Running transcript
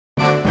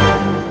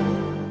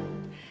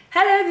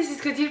Hello, this is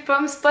Clotilde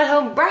from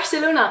Spotahome,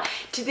 Barcelona.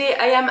 Today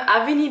I am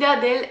Avenida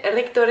del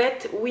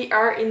Rectoret. We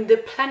are in the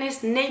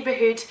Planes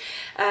neighborhood.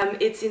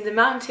 It's in the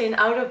mountain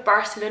out of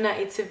Barcelona.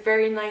 It's a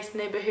very nice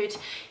neighborhood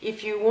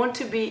if you want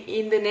to be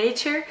in the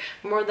nature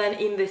more than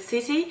in the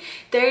city.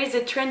 There is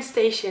a train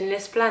station,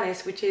 Les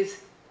Planes, which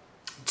is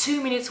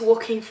 2 minutes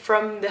walking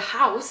from the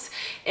house,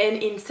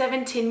 and in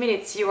 17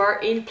 minutes you are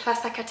in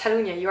Plaza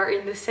Catalunya. You are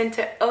in the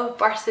center of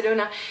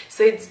Barcelona,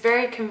 so it's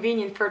very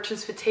convenient for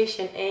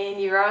transportation, and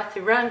you are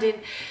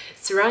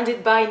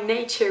surrounded by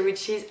nature,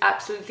 which is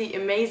absolutely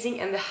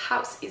amazing. And the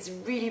house is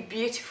really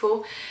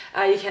beautiful.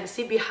 You can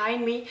see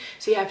behind me,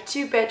 so you have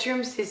 2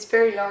 bedrooms, this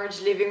very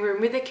large living room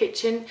with a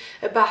kitchen,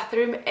 a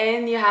bathroom,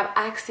 and you have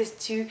access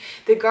to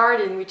the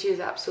garden, which is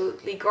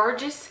absolutely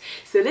gorgeous.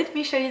 So let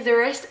me show you the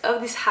rest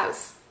of this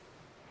house.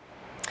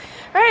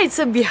 Alright,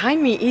 so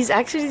behind me is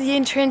actually the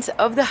entrance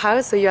of the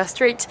house, so you are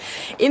straight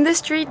in the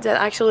street that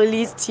actually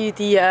leads to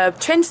the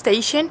train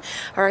station.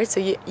 Alright,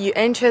 so you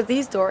enter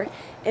this door,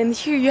 and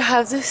here you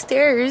have the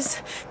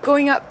stairs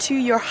going up to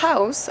your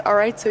house.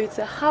 Alright, so it's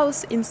a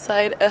house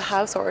inside a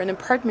house, or an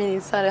apartment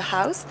inside a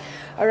house.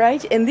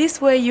 Alright, and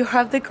this way you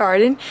have the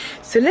garden.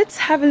 So let's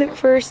have a look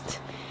first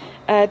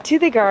to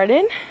the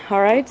garden.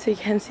 Alright, so you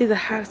can see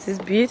the house is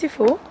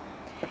beautiful,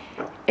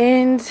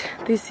 and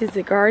this is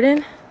the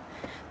garden.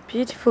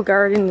 Beautiful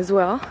garden as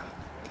well.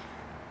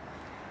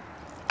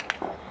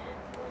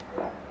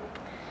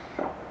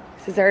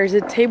 So there's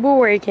a table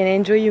where you can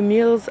enjoy your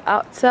meals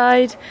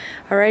outside.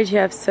 Alright, you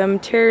have some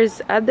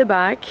chairs at the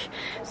back.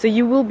 So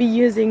you will be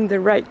using the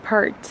right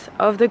part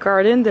of the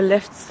garden. The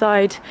left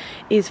side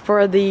is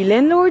for the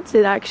landlords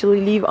that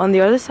actually live on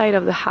the other side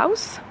of the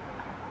house.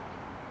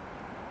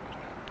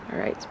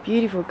 Alright,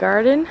 beautiful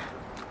garden.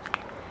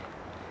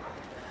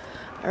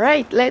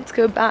 Alright, let's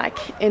go back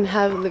and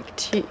have a look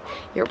to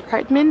your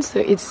apartment. So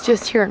it's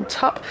just here on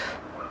top.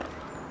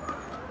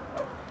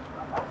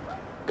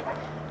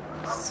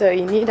 So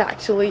you need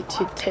actually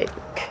to take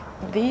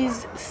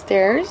these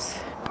stairs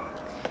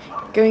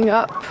going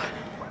up,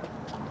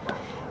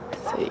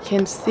 so you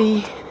can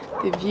see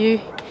the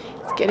view.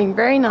 It's getting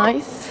very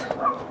nice.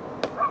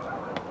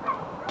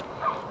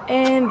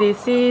 And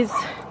this is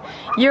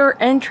your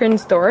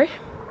entrance door.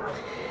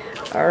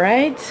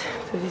 Alright,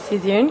 so this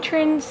is the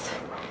entrance.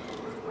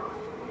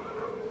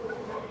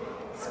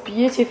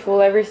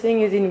 Beautiful,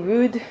 everything is in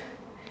wood,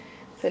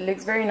 so it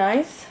looks very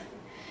nice.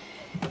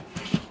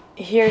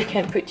 Here you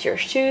can put your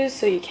shoes,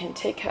 so you can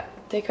take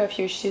off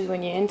your shoes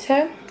when you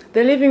enter.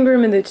 The living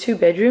room and the 2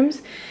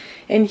 bedrooms,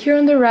 and here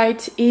on the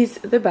right is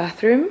the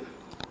bathroom.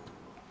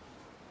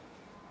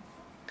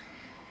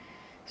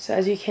 So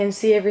as you can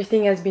see,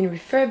 everything has been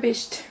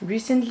refurbished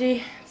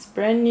recently. It's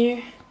brand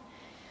new.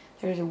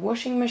 There's a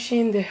washing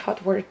machine, the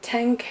hot water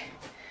tank,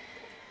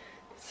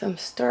 some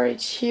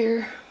storage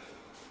here.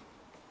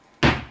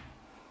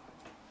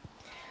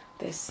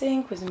 The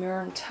sink with a mirror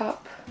on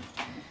top,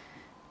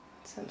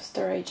 some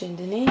storage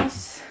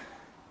underneath,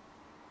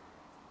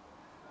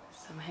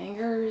 some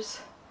hangers.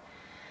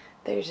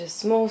 There's a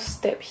small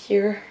step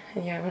here,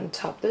 and you have on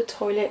top the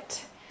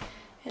toilet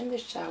and the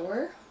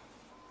shower.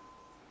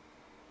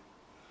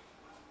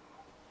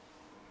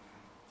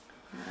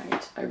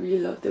 Alright, I really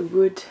love the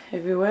wood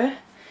everywhere.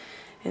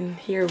 And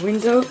here a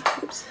window,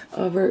 oops,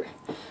 over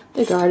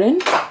the garden.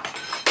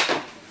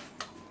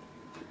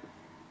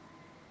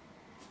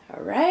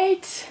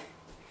 Alright.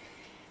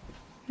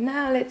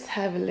 Now let's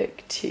have a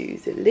look to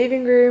the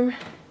living room.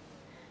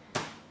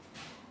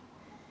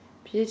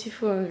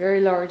 Beautiful and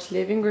very large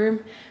living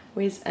room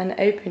with an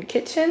open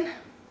kitchen.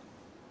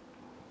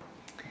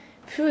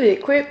 Fully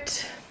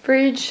equipped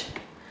fridge.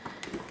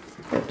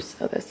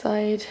 Oops, other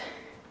side.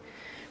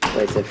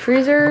 With a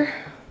freezer.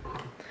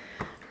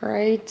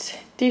 Right,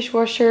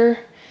 dishwasher,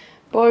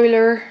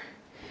 boiler,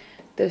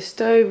 the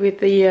stove with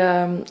the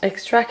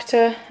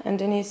extractor.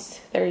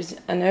 Underneath there's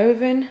an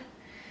oven,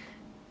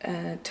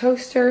 a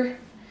toaster.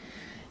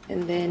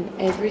 And then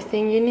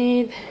everything you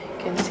need. You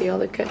can see all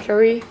the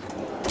cutlery.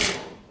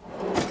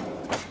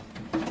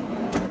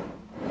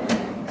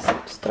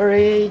 Some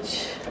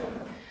storage,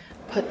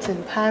 pots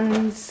and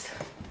pans.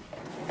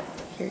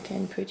 Here you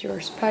can put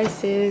your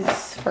spices,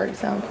 for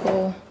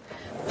example,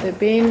 the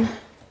bin,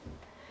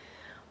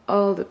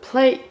 all the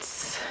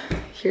plates.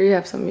 Here you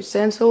have some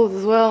utensils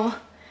as well,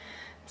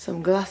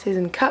 some glasses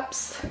and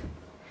cups.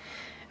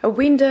 A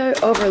window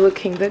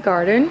overlooking the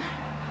garden.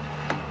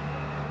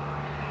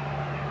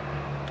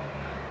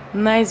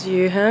 Nice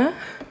view, huh?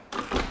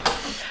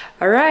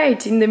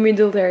 Alright, in the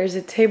middle there is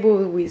a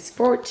table with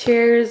 4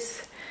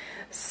 chairs,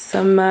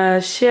 some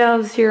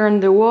shelves here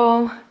on the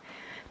wall.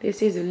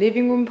 This is the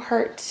living room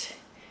part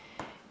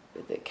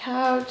with a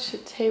couch, a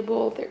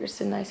table, there's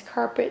a nice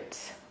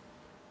carpet,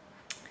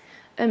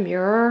 a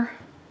mirror.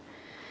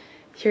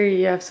 Here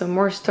you have some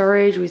more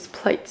storage with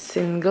plates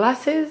and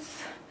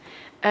glasses,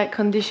 air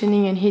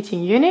conditioning and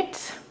heating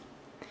unit.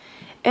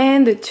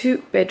 And the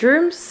 2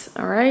 bedrooms.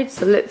 Alright,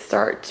 so let's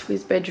start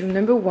with bedroom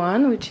number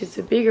 1, which is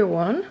the bigger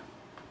one.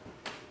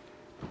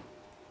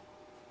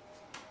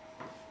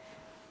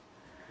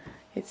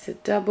 It's a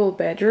double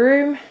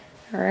bedroom.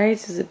 Alright,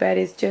 so the bed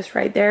is just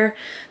right there.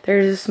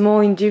 There's a small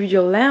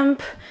individual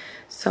lamp,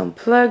 some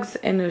plugs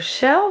and a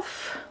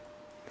shelf.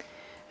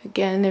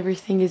 Again,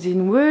 everything is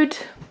in wood.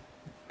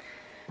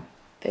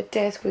 The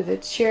desk with a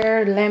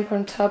chair, lamp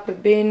on top, a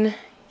bin.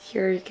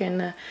 Here you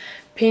can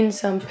pin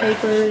some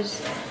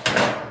papers,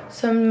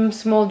 some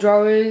small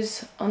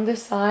drawers on the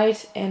side,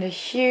 and a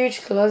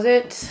huge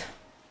closet.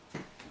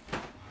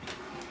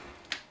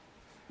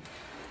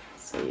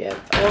 So you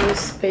have all the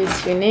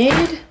space you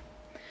need.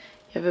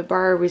 You have a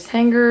bar with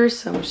hangers,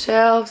 some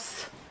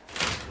shelves.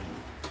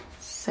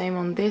 Same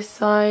on this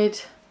side.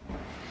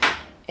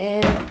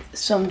 And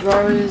some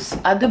drawers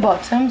at the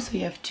bottom, so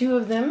you have 2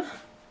 of them.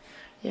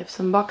 You have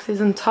some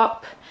boxes on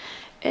top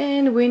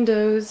and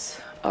windows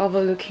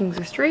overlooking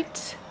the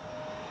street.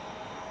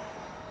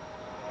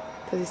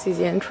 So this is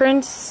the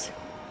entrance.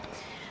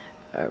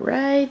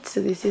 Alright,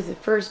 so this is the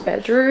first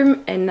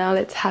bedroom, and now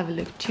let's have a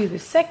look to the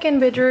second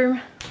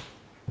bedroom,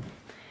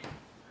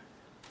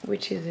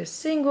 which is a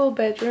single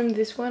bedroom,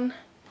 this one.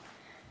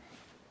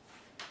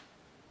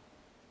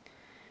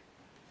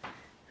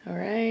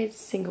 Alright,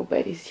 single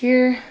bed is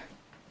here.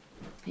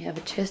 You have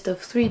a chest of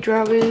 3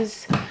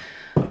 drawers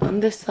on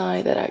the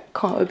side that I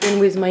can't open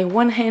with my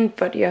one hand,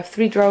 but you have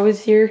 3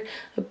 drawers here,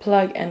 a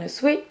plug and a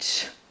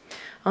switch.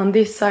 On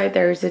this side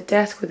there is a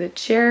desk with a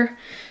chair,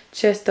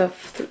 chest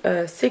of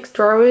 6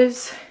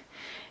 drawers.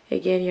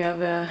 Again, you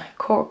have a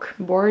cork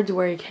board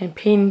where you can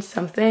pin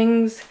some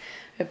things,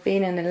 a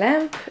bin and a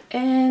lamp,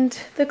 and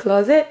the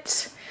closet.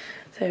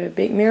 So you have a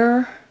big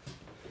mirror.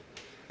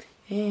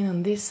 And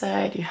on this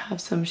side you have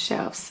some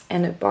shelves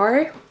and a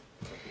bar.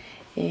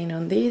 And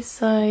on this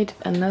side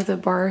another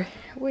bar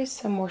with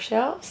some more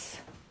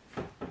shelves.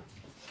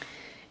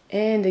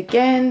 And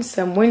again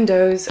some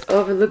windows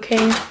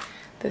overlooking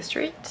the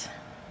street.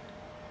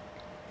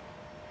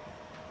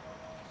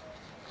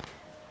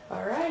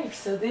 Alright,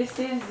 so this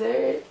is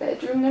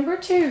bedroom number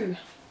 2.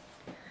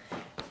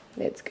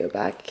 Let's go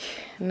back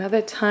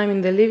another time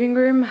in the living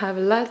room, have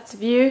a last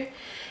view.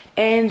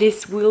 And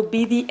this will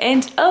be the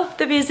end of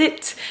the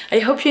visit. I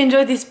hope you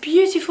enjoyed this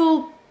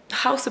beautiful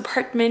house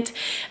apartment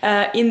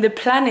in the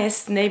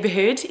Planes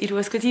neighborhood. It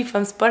was Coty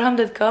from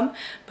Spotahome.com.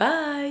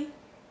 Bye!